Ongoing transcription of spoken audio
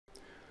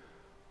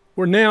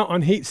We're now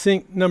on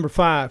heatsink number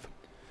 5.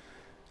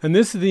 And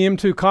this is the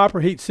M.2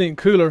 copper heatsink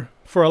cooler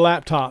for a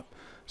laptop.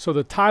 So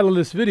the title of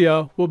this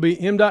video will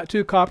be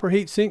M.2 copper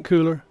heatsink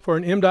cooler for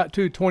an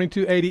M.2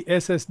 2280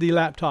 SSD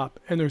laptop.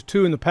 And there's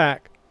 2 in the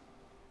pack.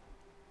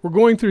 We're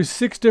going through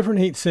 6 different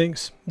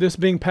heatsinks, this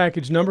being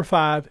package number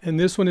 5, and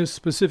this one is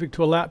specific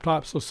to a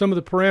laptop, so some of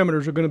the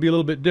parameters are going to be a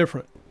little bit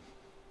different.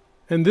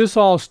 And this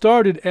all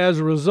started as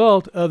a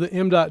result of the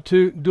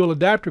M.2 dual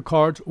adapter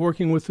cards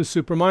working with the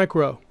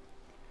Supermicro.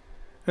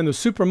 And the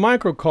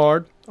Supermicro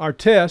card, our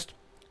test,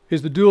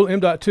 is the dual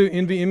M.2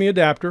 NVMe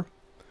adapter,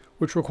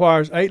 which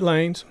requires 8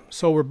 lanes,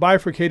 so we're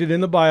bifurcated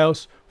in the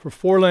BIOS for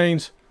 4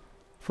 lanes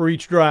for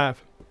each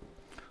drive.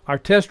 Our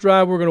test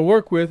drive we're going to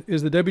work with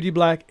is the WD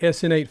Black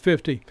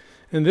SN850.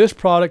 And this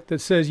product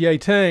that says Yay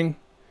Tang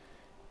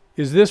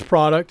is this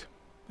product,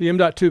 the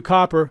M.2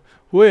 copper,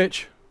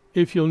 which,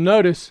 if you'll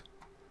notice,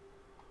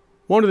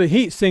 one of the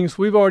heat sinks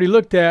we've already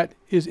looked at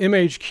is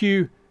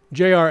MHQ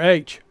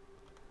JRH.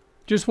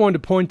 Just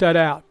wanted to point that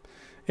out.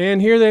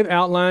 And here they've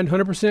outlined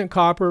 100%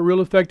 copper,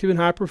 real effective and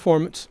high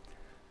performance.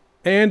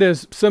 And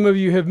as some of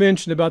you have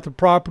mentioned about the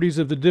properties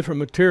of the different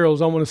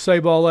materials, I want to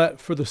save all that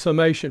for the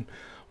summation.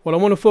 What I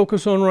want to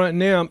focus on right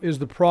now is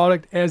the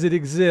product as it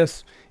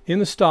exists in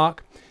the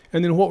stock,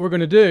 and then what we're going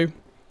to do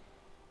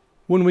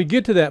when we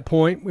get to that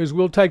point is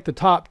we'll take the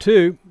top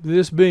 2,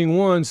 this being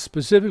one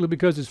specifically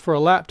because it's for a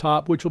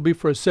laptop, which will be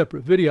for a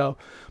separate video,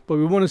 but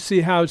we want to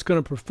see how it's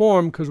going to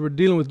perform because we're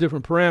dealing with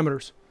different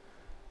parameters.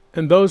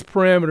 And those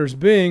parameters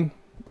being,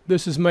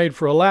 this is made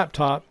for a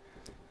laptop,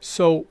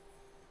 so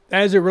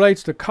as it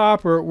relates to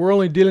copper, we're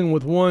only dealing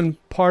with one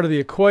part of the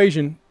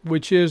equation,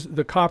 which is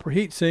the copper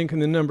heatsink,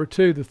 and then number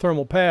 2, the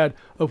thermal pad,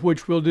 of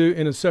which we'll do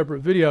in a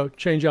separate video,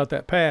 change out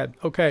that pad.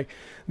 Okay,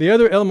 the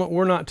other element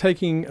we're not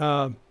taking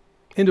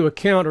into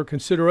account or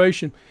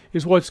consideration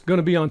is what's going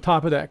to be on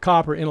top of that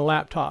copper in a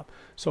laptop.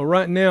 So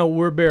right now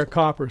we're bare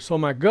copper. So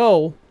my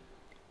goal,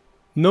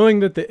 knowing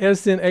that the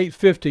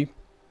SN850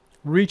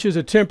 reaches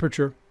a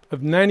temperature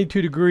of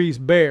 92 degrees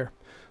bare,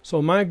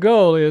 so my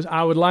goal is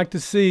I would like to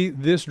see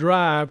this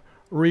drive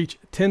reach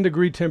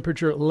 10-degree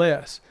temperature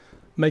less,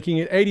 making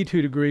it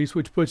 82 degrees,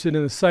 which puts it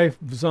in the safe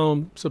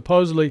zone,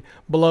 supposedly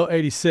below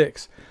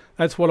 86.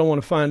 That's what I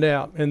want to find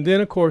out. And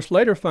then, of course,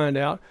 later find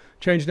out,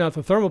 changing out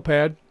the thermal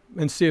pad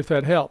and see if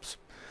that helps.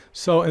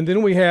 So, and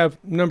then we have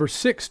number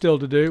 6 still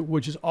to do,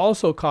 which is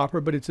also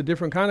copper, but it's a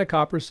different kind of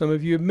copper some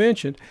of you have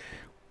mentioned.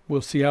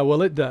 We'll see how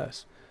well it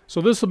does.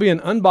 So this will be an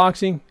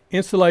unboxing,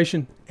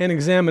 installation, and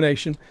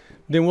examination.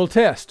 Then we'll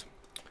test.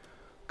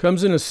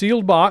 Comes in a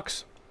sealed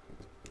box,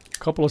 a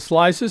couple of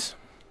slices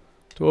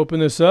to open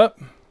this up,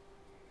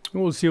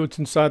 and we'll see what's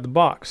inside the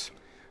box.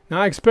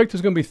 Now I expect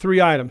there's going to be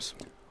 3 items.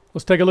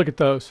 Let's take a look at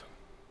those.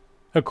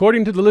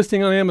 According to the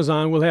listing on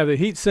Amazon, we'll have the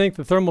heatsink,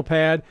 the thermal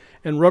pad,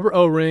 and rubber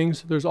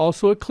O-rings. There's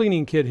also a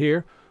cleaning kit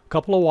here, a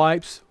couple of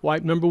wipes,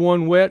 wipe number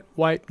 1 wet,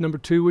 wipe number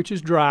 2 which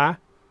is dry.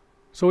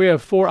 So we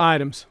have 4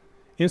 items.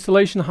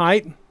 Installation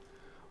height,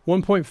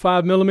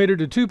 1.5 millimeter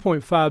to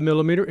 2.5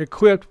 millimeter,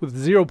 equipped with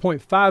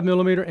 0.5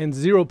 millimeter and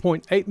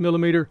 0.8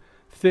 millimeter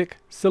thick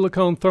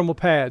silicone thermal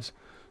pads,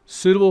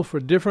 suitable for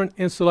different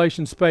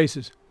installation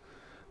spaces.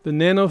 The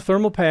nano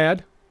thermal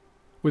pad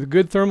with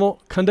good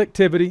thermal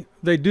conductivity.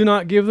 They do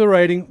not give the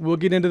rating. We'll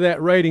get into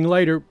that rating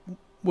later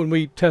when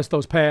we test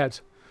those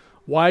pads.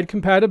 Wide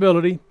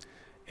compatibility,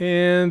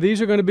 and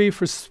these are going to be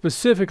for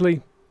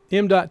specifically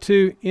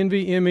M.2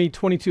 NVMe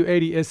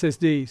 2280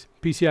 SSDs,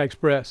 PCI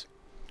Express.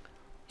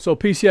 So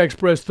PCI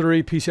Express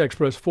 3, PCI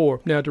Express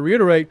 4. Now to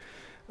reiterate,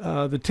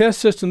 the test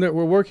system that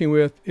we're working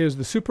with is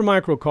the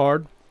Supermicro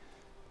card,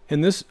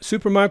 and this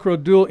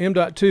Supermicro dual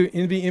M.2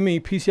 NVMe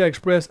PCI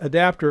Express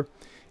adapter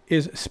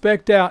is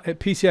spec'd out at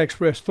PCI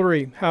Express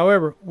 3.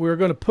 However, we're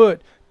going to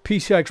put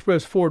PCI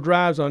Express 4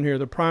 drives on here.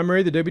 The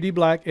primary, the WD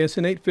Black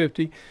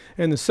SN850,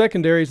 and the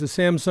secondary is the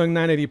Samsung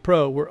 980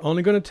 Pro. We're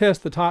only going to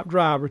test the top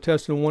drive. We're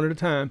testing them one at a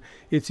time.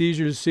 It's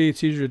easier to see,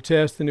 it's easier to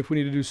test, and if we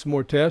need to do some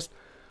more tests,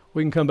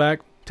 we can come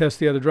back, test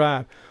the other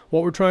drive.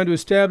 What we're trying to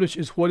establish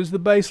is what is the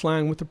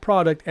baseline with the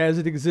product as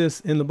it exists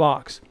in the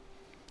box.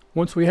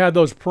 Once we have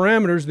those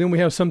parameters, then we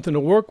have something to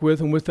work with,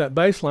 and with that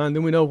baseline,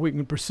 then we know if we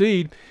can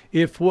proceed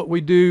if what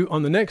we do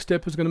on the next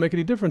step is going to make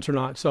any difference or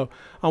not. So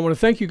I want to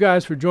thank you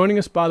guys for joining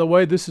us. By the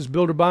way, this is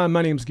Builder Buy.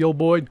 My name is Gil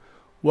Boyd.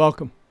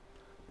 Welcome.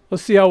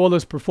 Let's see how well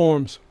this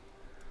performs.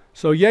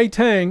 So Yay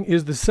Tang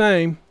is the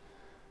same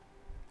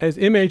as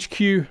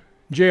MHQ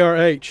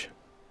JRH.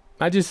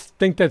 I just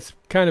think that's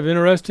kind of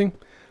interesting.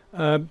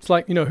 It's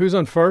like, you know, who's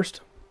on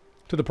first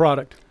to the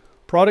product.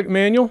 Product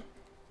manual,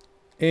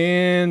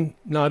 and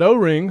not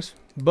O-rings,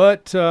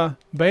 but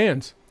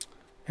bands.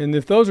 And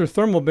if those are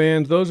thermal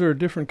bands, those are a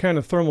different kind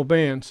of thermal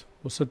bands.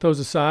 We'll set those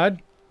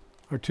aside.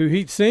 Our 2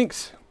 heat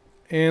sinks,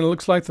 and it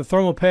looks like the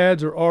thermal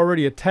pads are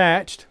already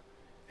attached,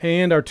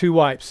 and our 2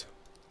 wipes.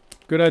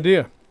 Good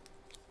idea.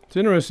 It's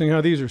interesting how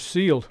these are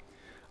sealed.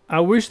 I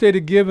wish they'd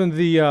have given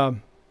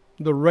the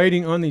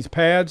rating on these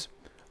pads.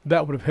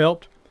 That would have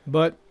helped,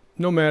 but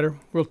no matter.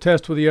 We'll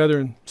test with the other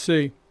and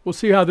see. We'll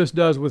see how this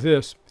does with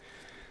this.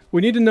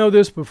 We need to know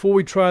this before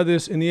we try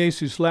this in the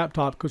Asus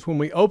laptop, because when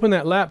we open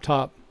that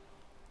laptop,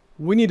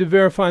 we need to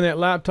verify in that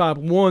laptop,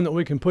 one, that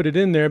we can put it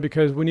in there,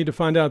 because we need to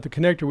find out the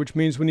connector, which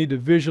means we need to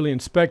visually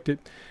inspect it.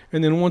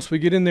 And then once we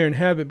get in there and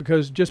have it,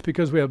 just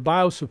because we have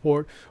BIOS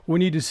support, we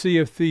need to see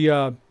if the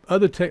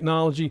other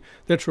technology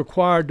that's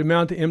required to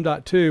mount the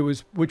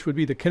M.2, which would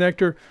be the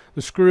connector,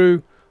 the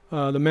screw,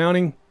 the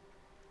mounting,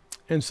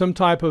 and some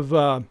type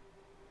of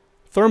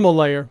thermal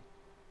layer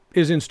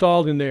is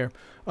installed in there.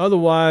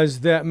 Otherwise,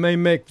 that may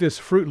make this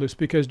fruitless,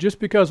 because just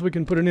because we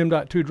can put an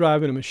M.2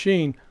 drive in a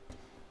machine,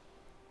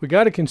 we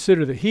got to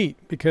consider the heat,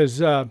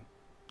 because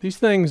these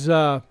things,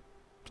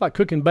 it's like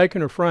cooking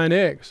bacon or frying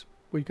eggs.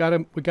 We got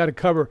to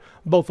cover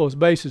both those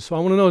bases. So I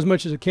want to know as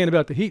much as I can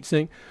about the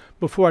heatsink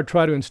before I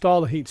try to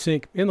install the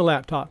heatsink in the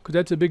laptop, because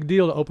that's a big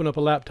deal to open up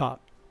a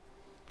laptop.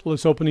 So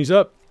let's open these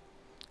up.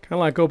 Kind of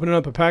like opening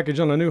up a package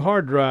on a new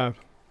hard drive.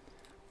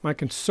 My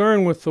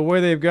concern with the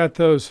way they've got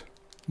those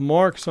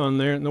marks on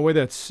there and the way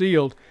that's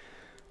sealed,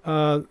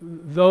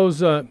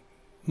 those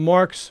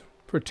marks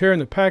for tearing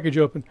the package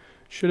open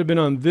should have been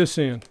on this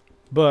end,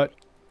 but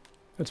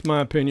that's my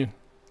opinion.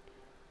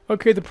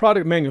 Okay, the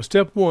product manual.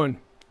 Step 1.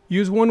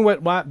 Use one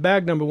wet wipe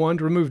bag number 1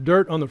 to remove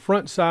dirt on the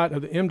front side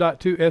of the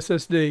M.2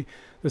 SSD,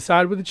 the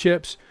side with the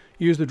chips.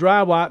 Use the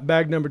dry wipe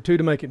bag number 2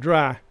 to make it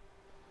dry.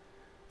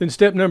 Then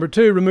step number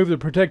 2, remove the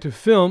protective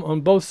film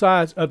on both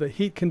sides of the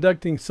heat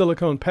conducting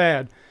silicone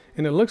pad.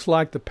 And it looks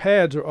like the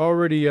pads are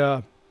already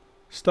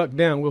stuck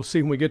down. We'll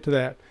see when we get to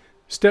that.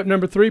 Step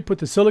number 3, put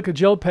the silica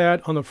gel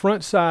pad on the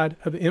front side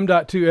of the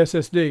M.2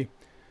 SSD.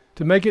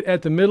 To make it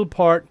at the middle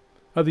part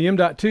of the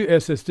M.2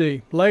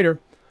 SSD. Later,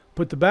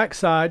 put the back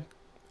side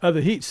of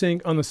the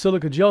heatsink on the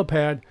silica gel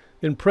pad,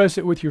 then press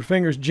it with your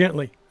fingers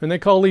gently. And they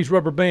call these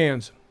rubber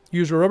bands.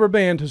 Use a rubber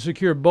band to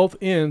secure both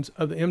ends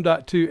of the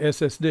M.2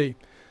 SSD.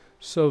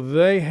 So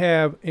they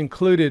have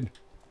included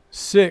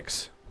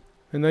 6,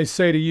 and they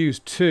say to use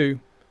 2.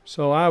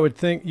 So I would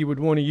think you would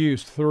want to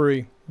use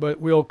 3,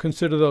 but we'll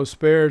consider those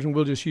spares and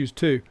we'll just use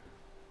 2.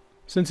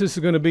 Since this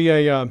is going to be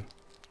a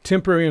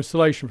temporary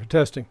installation for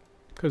testing,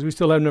 because we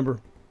still have number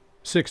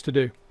 6 to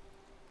do.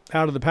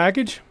 Out of the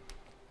package.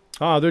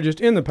 They're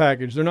just in the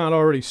package. They're not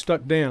already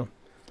stuck down.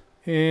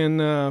 And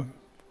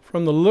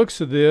from the looks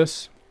of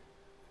this,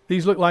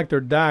 these look like they're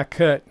die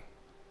cut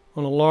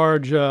on a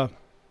large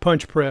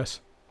punch press.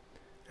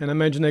 And I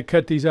imagine they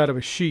cut these out of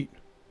a sheet.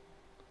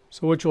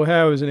 So what you'll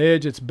have is an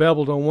edge that's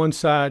beveled on one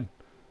side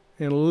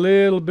and a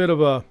little bit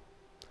of of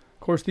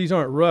course these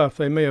aren't rough.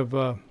 They may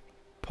have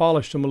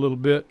polished them a little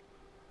bit.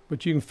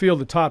 But you can feel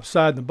the top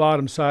side and the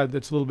bottom side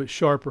that's a little bit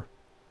sharper.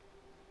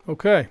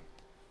 Okay,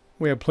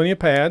 we have plenty of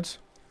pads,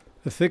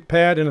 a thick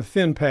pad and a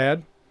thin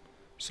pad.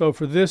 So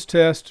for this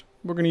test,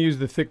 we're going to use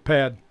the thick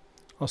pad.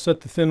 I'll set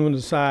the thin one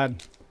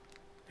aside.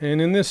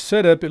 And in this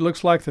setup, it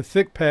looks like the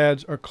thick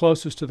pads are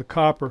closest to the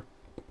copper.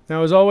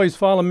 Now, as always,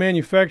 follow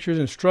manufacturer's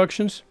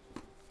instructions.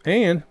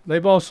 And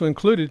they've also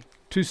included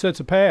 2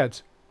 sets of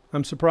pads.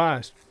 I'm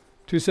surprised.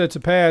 2 sets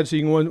of pads, so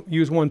you can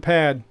use one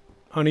pad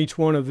on each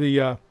one of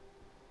the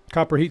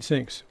copper heat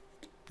sinks.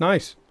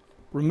 Nice.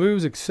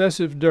 Removes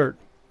excessive dirt.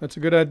 That's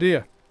a good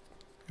idea.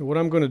 And what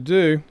I'm going to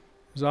do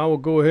is I will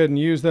go ahead and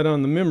use that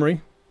on the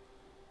memory.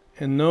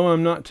 And no,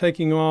 I'm not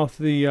taking off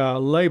the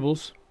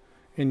labels.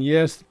 And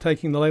yes,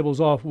 taking the labels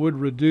off would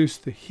reduce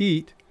the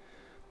heat.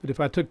 But if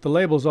I took the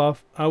labels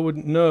off, I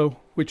wouldn't know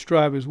which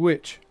drive is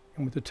which.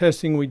 And with the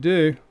testing we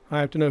do, I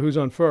have to know who's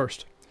on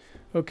first.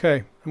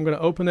 Okay, I'm going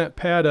to open that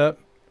pad up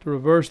to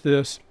reverse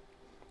this.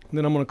 And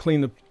then I'm going to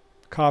clean the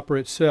copper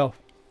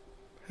itself.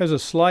 Has a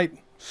slight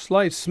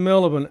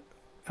smell of an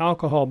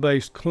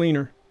alcohol-based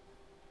cleaner.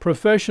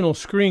 Professional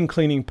screen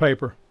cleaning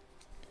paper.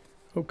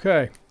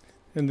 Okay,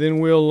 and then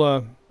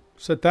we'll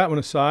set that one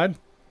aside.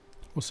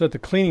 We'll set the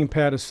cleaning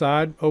pad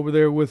aside over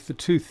there with the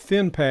 2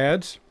 thin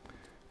pads,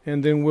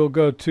 and then we'll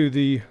go to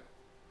the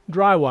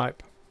dry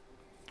wipe.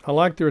 I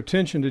like their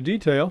attention to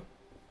detail.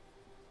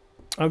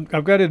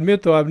 I've got to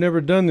admit though, I've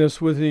never done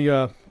this with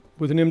an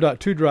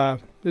M.2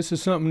 drive. This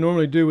is something I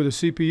normally do with a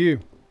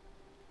CPU.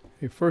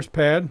 Okay, first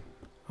pad,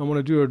 I want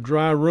to do a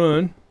dry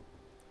run,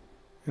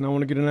 and I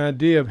want to get an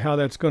idea of how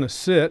that's going to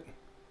sit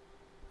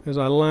as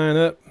I line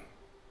up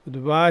the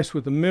device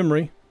with the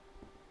memory,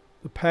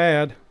 the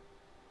pad,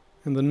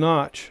 and the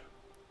notch,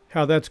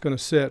 how that's going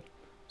to sit.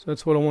 So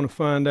that's what I want to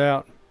find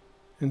out.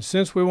 And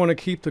since we want to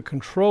keep the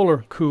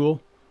controller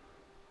cool,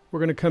 we're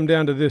going to come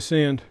down to this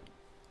end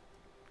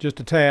just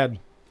a tad.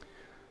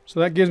 So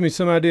that gives me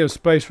some idea of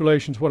space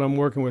relations, what I'm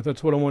working with.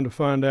 That's what I wanted to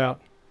find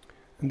out.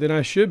 And then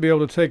I should be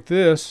able to take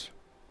this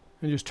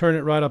and just turn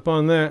it right up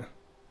on that,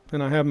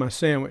 and I have my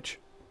sandwich.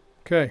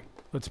 Okay,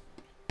 let's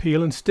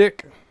peel and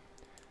stick.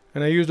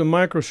 And I used a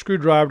micro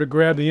screwdriver to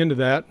grab the end of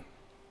that.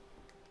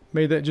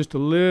 Made that just a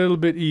little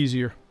bit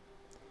easier.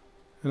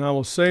 And I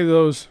will save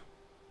those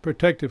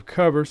protective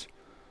covers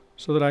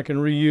so that I can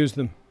reuse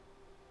them.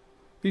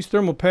 These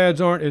thermal pads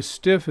aren't as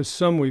stiff as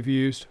some we've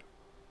used.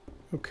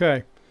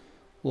 Okay,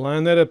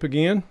 line that up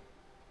again.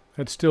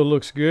 That still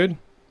looks good.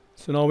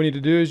 So all we need to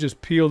do is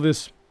just peel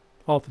this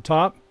off the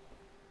top.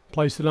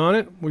 Place it on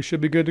it. We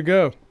should be good to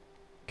go.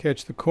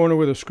 Catch the corner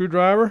with a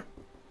screwdriver.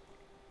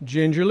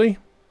 Gingerly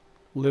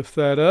lift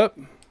that up.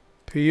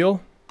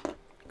 Peel.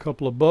 A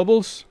couple of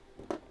bubbles.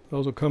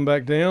 Those will come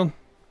back down.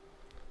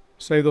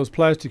 Save those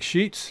plastic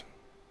sheets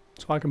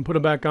so I can put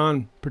them back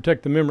on,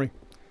 protect the memory.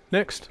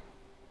 Next,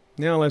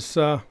 now let's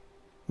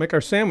make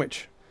our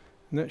sandwich.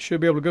 And that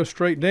should be able to go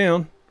straight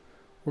down.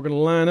 We're going to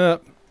line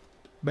up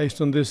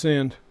based on this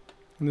end.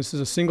 And this is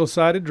a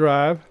single-sided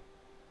drive.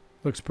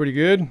 Looks pretty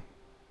good.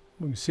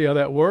 We can see how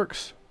that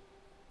works.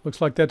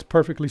 Looks like that's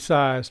perfectly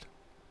sized.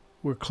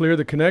 We'll clear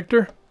the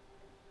connector,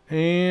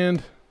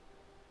 and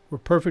we're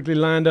perfectly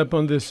lined up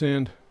on this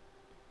end.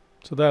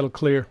 So that'll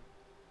clear.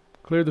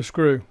 Clear the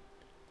screw.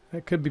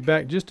 That could be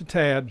back just a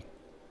tad.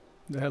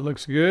 That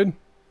looks good.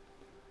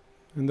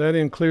 And that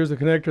end clears the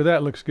connector.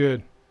 That looks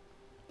good.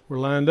 We're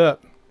lined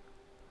up.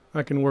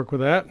 I can work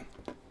with that.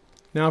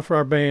 Now for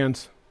our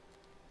bands.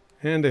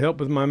 And to help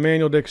with my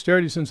manual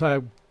dexterity, since I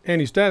have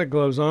anti-static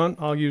gloves on,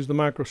 I'll use the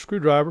micro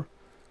screwdriver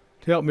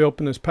to help me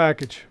open this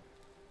package.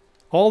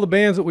 All the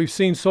bands that we've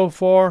seen so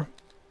far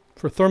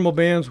for thermal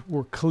bands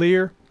were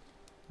clear.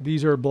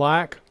 These are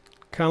black,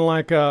 kind of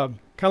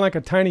like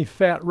a tiny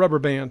fat rubber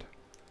band.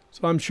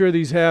 So I'm sure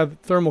these have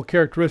thermal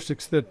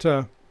characteristics that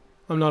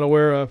I'm not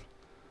aware of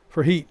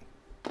for heat.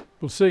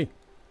 We'll see.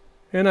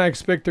 And I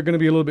expect they're going to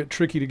be a little bit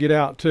tricky to get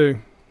out too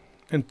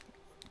and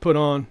put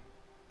on.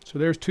 So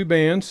there's two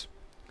bands.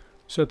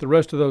 Set the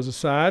rest of those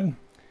aside.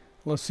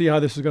 Let's see how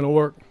this is going to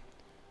work.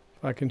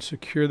 If I can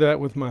secure that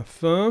with my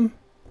thumb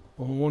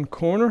on one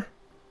corner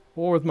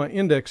or with my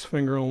index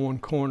finger on one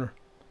corner.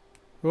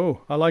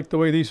 Oh, I like the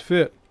way these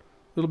fit.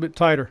 A little bit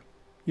tighter.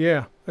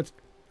 Yeah,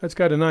 that's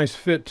got a nice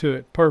fit to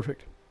it.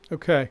 Perfect.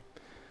 Okay.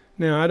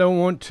 Now I don't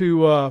want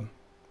to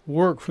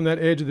work from that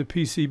edge of the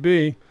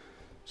PCB,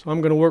 so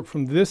I'm going to work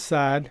from this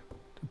side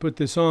to put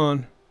this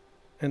on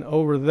and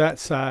over that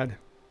side.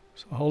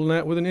 So holding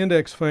that with an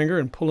index finger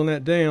and pulling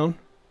that down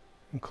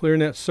and clearing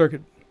that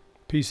circuit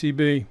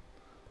PCB.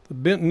 The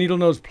bent needle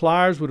nose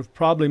pliers would have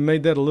probably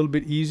made that a little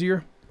bit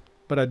easier,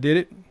 but I did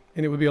it,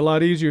 and it would be a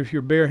lot easier if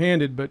you're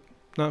barehanded, but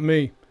not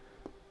me.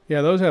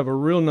 Yeah, those have a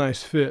real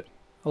nice fit.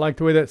 I like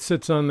the way that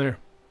sits on there.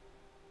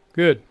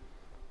 Good.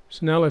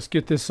 So now let's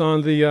get this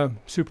on the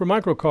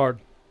Supermicro card.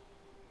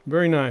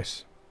 Very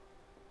nice.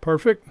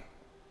 Perfect.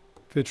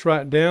 Fits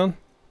right down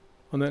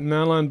on that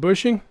nylon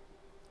bushing,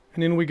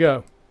 and in we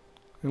go.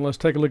 And let's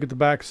take a look at the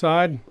back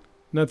side.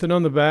 Nothing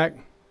on the back,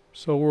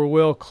 so we're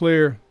well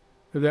clear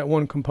of that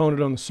one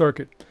component on the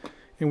circuit.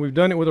 And we've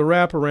done it with a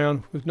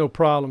wraparound with no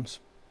problems.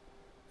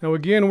 Now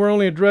again, we're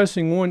only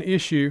addressing one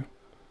issue,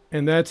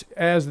 and that's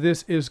as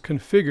this is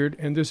configured,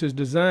 and this is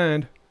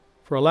designed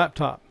for a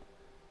laptop.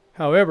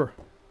 However,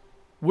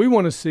 we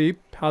want to see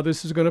how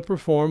this is going to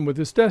perform with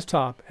this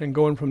desktop. And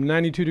going from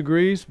 92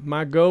 degrees,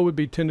 my goal would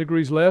be 10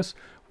 degrees less,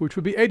 which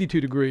would be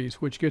 82 degrees,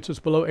 which gets us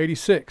below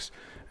 86.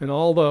 And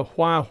all the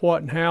why,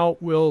 what, and how,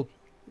 we'll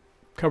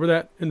cover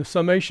that in the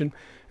summation.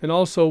 And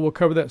also we'll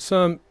cover that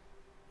sum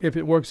if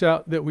it works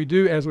out that we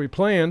do as we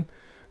plan.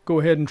 Go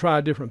ahead and try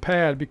a different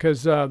pad,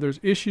 because there's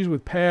issues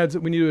with pads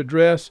that we need to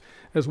address,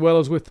 as well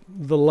as with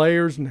the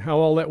layers and how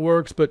all that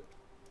works, but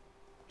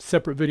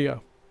separate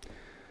video.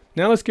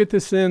 Now let's get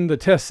this in the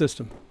test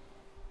system.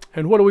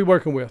 And what are we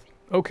working with?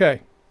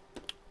 Okay,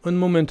 un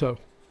momento.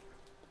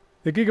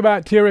 The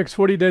Gigabyte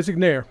TRX40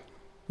 Designare,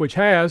 which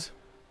has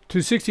two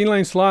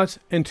 16-lane slots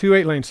and two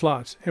 8-lane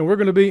slots. And we're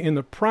going to be in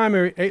the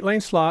primary 8-lane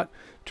slot,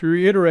 to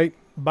reiterate,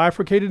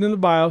 bifurcated in the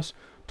BIOS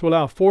to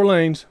allow 4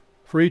 lanes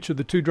for each of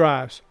the 2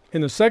 drives. In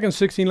the second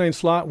 16-lane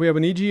slot, we have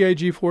an EGA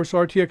GeForce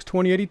RTX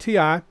 2080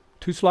 Ti,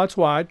 2 slots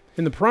wide.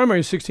 In the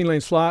primary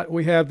 16-lane slot,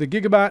 we have the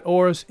Gigabyte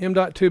Aorus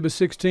M.2 by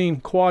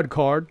 16 quad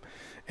card.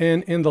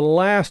 And in the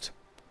last,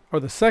 or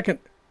the second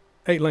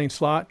 8-lane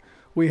slot,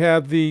 we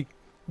have the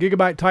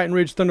Gigabyte Titan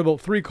Ridge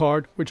Thunderbolt 3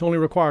 card, which only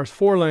requires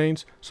 4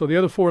 lanes. So the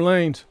other 4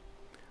 lanes,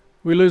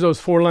 we lose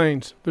those 4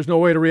 lanes. There's no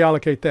way to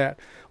reallocate that.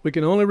 We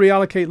can only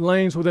reallocate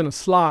lanes within a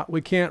slot.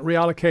 We can't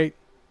reallocate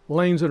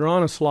lanes that are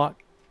on a slot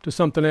to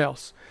something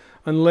else,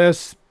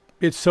 unless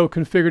it's so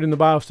configured in the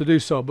BIOS to do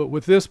so. But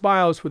with this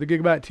BIOS, with the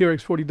Gigabyte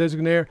TRX40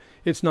 Designare,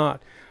 it's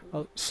not.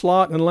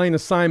 Slot and lane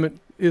assignment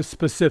is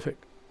specific.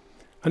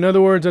 In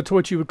other words, that's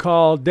what you would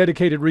call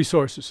dedicated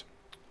resources.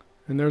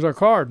 And there's our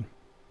card.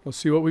 Let's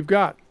see what we've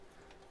got.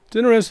 It's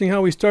interesting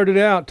how we started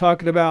out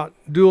talking about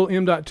dual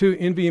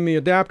M.2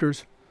 NVMe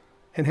adapters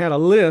and had a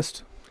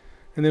list.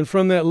 And then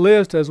from that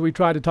list, as we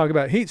tried to talk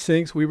about heat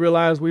sinks, we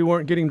realized we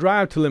weren't getting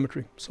drive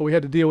telemetry. So we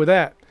had to deal with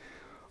that.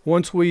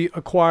 Once we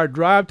acquired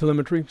drive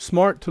telemetry,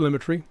 smart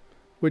telemetry,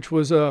 which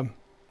was an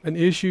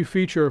issue,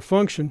 feature, or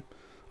function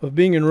of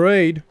being in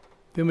RAID,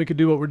 then we could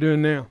do what we're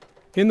doing now.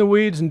 In the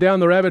weeds and down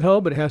the rabbit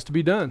hole, but it has to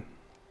be done.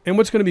 And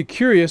what's going to be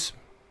curious,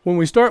 when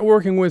we start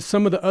working with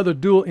some of the other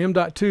dual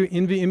M.2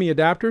 NVMe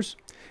adapters,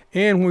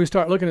 and when we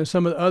start looking at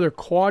some of the other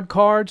quad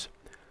cards,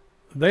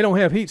 they don't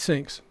have heat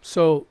sinks.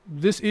 So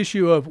this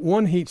issue of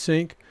 1 heat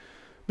sink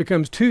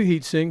becomes 2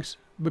 heat sinks,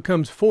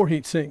 becomes 4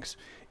 heat sinks.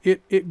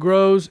 It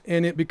grows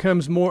and it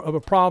becomes more of a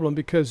problem,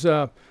 because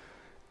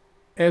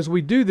as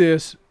we do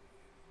this,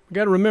 we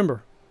got to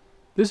remember,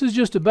 this is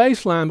just a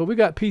baseline, but we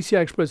got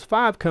PCI Express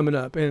 5 coming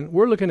up, and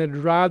we're looking at a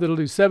drive that'll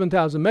do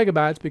 7,000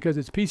 megabytes because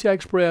it's PCI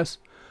Express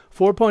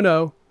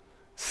 4.0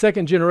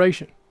 second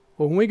generation.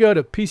 Well, when we go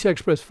to PCI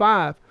Express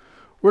 5,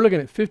 we're looking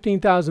at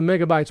 15,000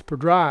 megabytes per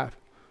drive.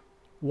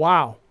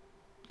 Wow,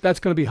 that's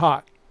going to be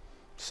hot.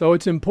 So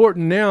it's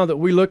important now that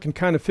we look and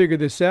kind of figure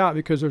this out,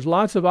 because there's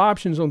lots of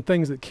options on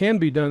things that can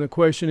be done. The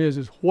question is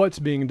what's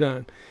being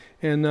done.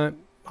 And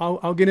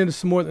I'll get into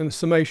some more in the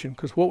summation,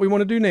 because what we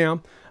want to do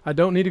now, I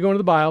don't need to go into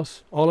the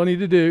BIOS. All I need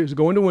to do is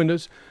go into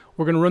Windows.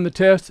 We're going to run the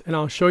test, and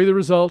I'll show you the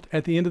result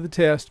at the end of the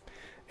test.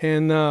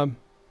 And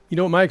you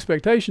know what my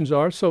expectations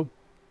are, so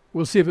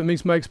we'll see if it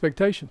meets my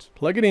expectations.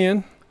 Plug it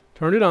in,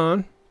 turn it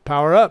on,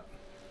 power up.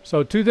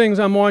 So two things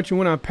I'm watching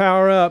when I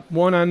power up.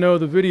 One, I know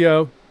the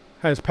video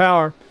has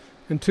power,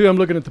 and two, I'm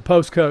looking at the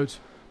postcodes.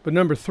 But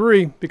number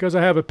three, because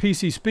I have a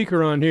PC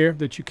speaker on here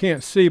that you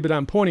can't see but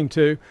I'm pointing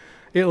to,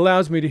 it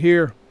allows me to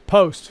hear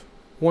post.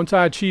 Once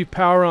I achieve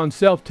power on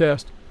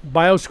self-test,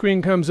 BIOS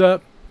screen comes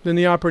up, then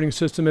the operating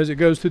system as it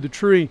goes through the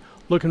tree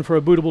looking for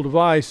a bootable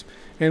device.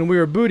 And we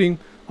are booting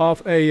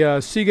off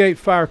a Seagate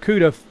Fire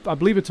CUDA, I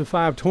believe it's a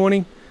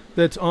 520,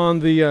 that's on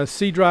the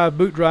C drive,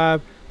 boot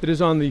drive, that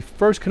is on the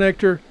first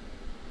connector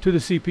to the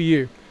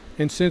CPU.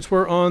 And since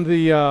we're on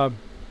the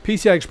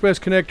PCI Express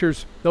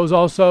connectors, those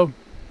also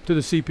to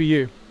the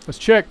CPU. Let's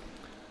check.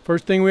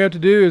 First thing we have to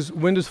do is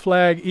Windows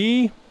flag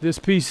E, this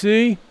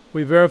PC.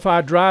 We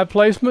verified drive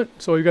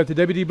placement. So we've got the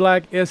WD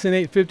Black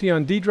SN850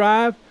 on D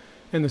drive,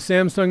 and the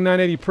Samsung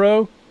 980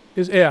 Pro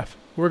is F.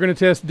 We're going to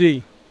test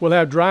D. We'll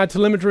have drive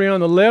telemetry on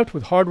the left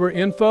with hardware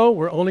info.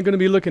 We're only going to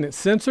be looking at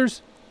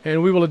sensors,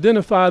 and we will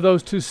identify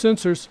those two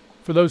sensors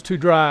for those two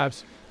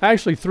drives.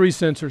 Actually, three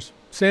sensors.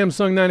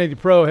 Samsung 980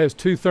 Pro has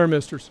two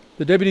thermistors.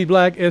 The WD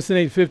Black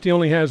SN850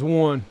 only has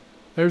one.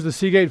 There's the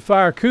Seagate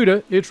Fire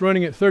CUDA. It's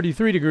running at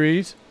 33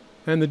 degrees.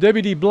 And the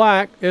WD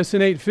Black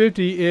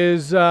SN850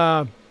 is,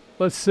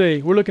 let's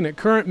see, we're looking at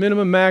current,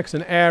 minimum, max,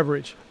 and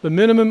average. The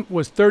minimum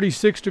was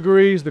 36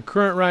 degrees. The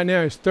current right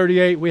now is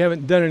 38. We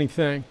haven't done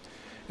anything.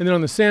 And then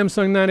on the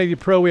Samsung 980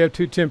 Pro, we have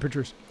two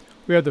temperatures.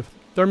 We have the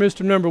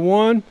thermistor number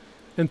 1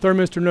 and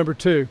thermistor number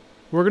 2.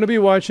 We're going to be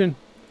watching,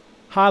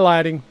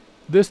 highlighting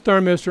this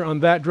thermistor on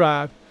that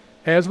drive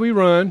as we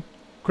run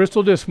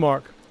Crystal Disk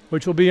Mark,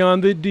 which will be on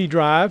the D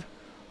drive,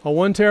 a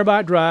 1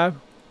 terabyte drive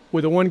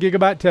with a 1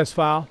 gigabyte test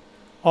file,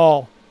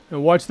 all.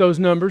 And watch those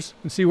numbers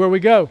and see where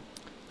we go.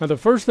 Now the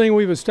first thing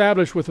we've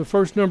established with the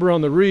first number on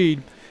the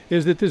read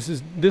is that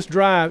this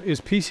drive is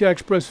PCI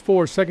Express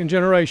 4 second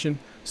generation,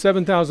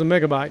 7,000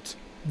 megabytes.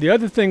 The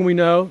other thing we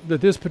know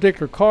that this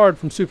particular card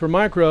from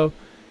Supermicro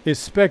is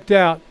spec'd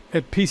out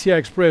at PCI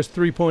Express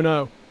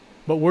 3.0.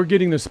 But we're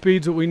getting the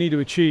speeds that we need to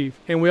achieve.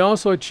 And we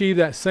also achieve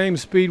that same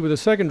speed with a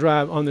second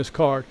drive on this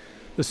card,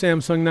 the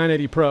Samsung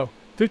 980 Pro.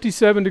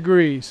 57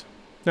 degrees.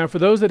 Now for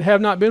those that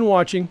have not been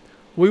watching,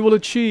 we will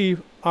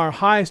achieve our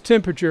highest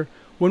temperature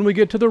when we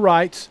get to the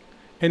writes,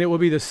 and it will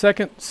be the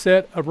second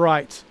set of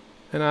writes.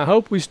 And I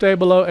hope we stay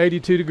below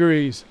 82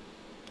 degrees.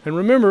 And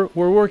remember,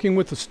 we're working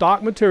with the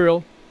stock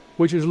material,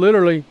 which is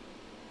literally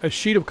a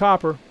sheet of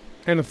copper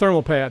and a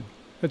thermal pad.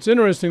 It's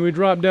interesting, we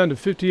dropped down to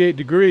 58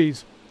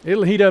 degrees.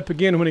 It'll heat up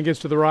again when it gets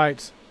to the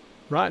writes.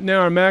 Right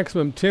now our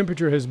maximum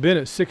temperature has been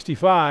at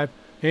 65,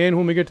 and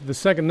when we get to the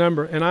second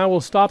number, and I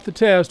will stop the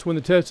test when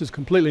the test is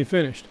completely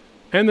finished.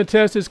 And the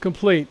test is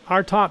complete.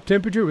 Our top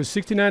temperature was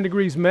 69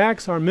 degrees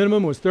max, our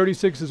minimum was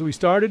 36 as we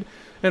started,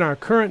 and our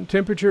current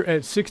temperature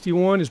at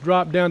 61 is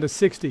dropped down to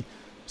 60.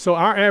 So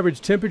our average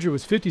temperature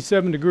was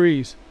 57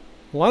 degrees.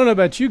 Well, I don't know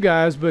about you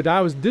guys, but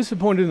I was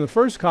disappointed in the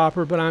first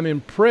copper, but I'm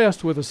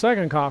impressed with the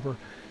second copper.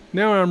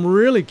 Now I'm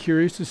really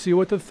curious to see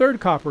what the third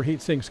copper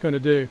heatsink is going to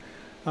do.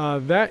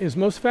 That is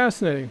most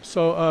fascinating.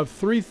 So of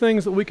three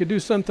things that we could do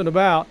something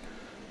about,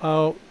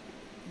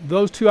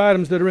 those two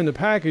items that are in the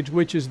package,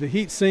 which is the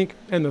heatsink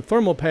and the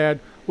thermal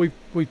pad, we've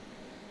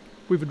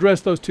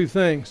addressed those two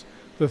things.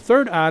 The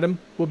third item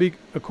will be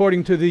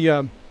according to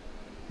the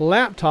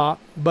laptop,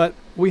 but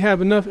we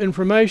have enough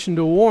information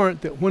to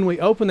warrant that when we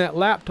open that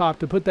laptop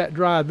to put that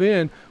drive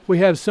in, we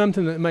have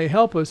something that may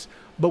help us,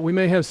 but we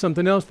may have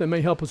something else that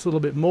may help us a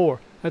little bit more.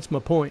 That's my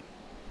point.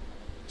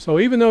 So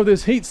even though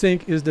this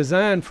heatsink is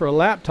designed for a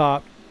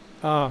laptop,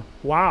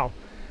 wow.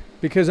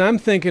 Because I'm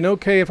thinking,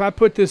 okay, if I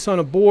put this on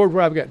a board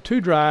where I've got two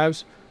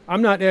drives,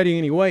 I'm not adding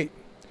any weight.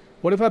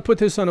 What if I put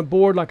this on a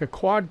board like a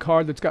quad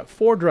card that's got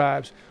 4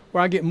 drives,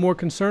 where I get more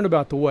concerned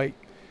about the weight?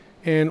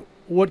 And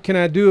what can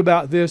I do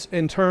about this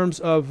in terms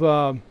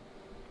of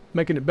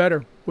making it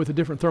better with a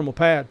different thermal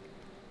pad?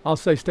 I'll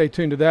say stay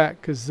tuned to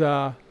that, because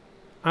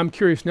I'm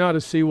curious now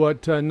to see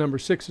what number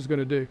 6 is going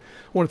to do.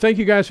 I want to thank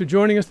you guys for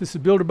joining us. This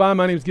is Builder Buy.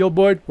 My name is Gil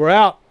Boyd. We're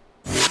out.